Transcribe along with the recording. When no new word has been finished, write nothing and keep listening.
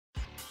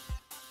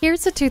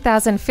Here's a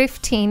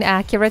 2015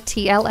 Acura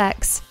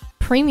TLX.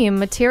 Premium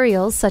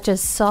materials such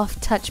as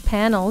soft touch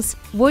panels,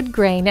 wood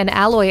grain and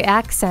alloy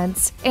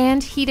accents,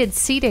 and heated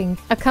seating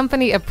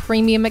accompany a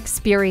premium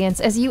experience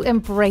as you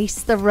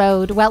embrace the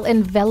road while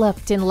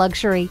enveloped in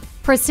luxury.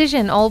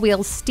 Precision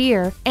all-wheel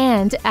steer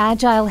and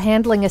agile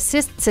handling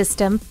assist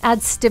system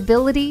add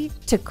stability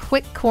to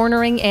quick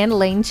cornering and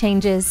lane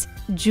changes.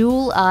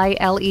 Jewel-eye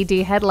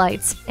LED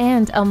headlights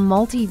and a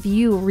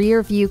multi-view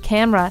rear-view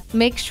camera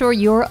make sure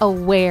you're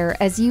aware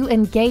as you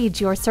engage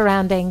your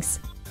surroundings.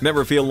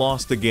 Never feel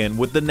lost again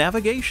with the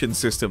navigation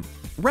system.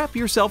 Wrap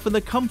yourself in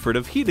the comfort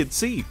of heated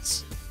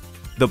seats.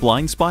 The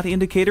blind spot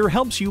indicator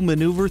helps you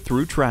maneuver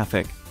through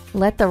traffic.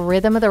 Let the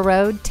rhythm of the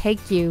road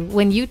take you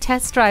when you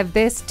test drive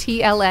this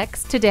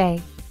TLX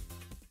today.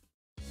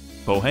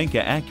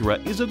 Pohanka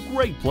Acura is a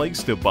great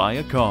place to buy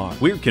a car.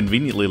 We're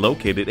conveniently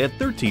located at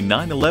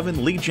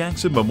 13911 Lee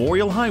Jackson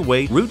Memorial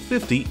Highway, Route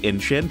 50 in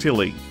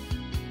Chantilly.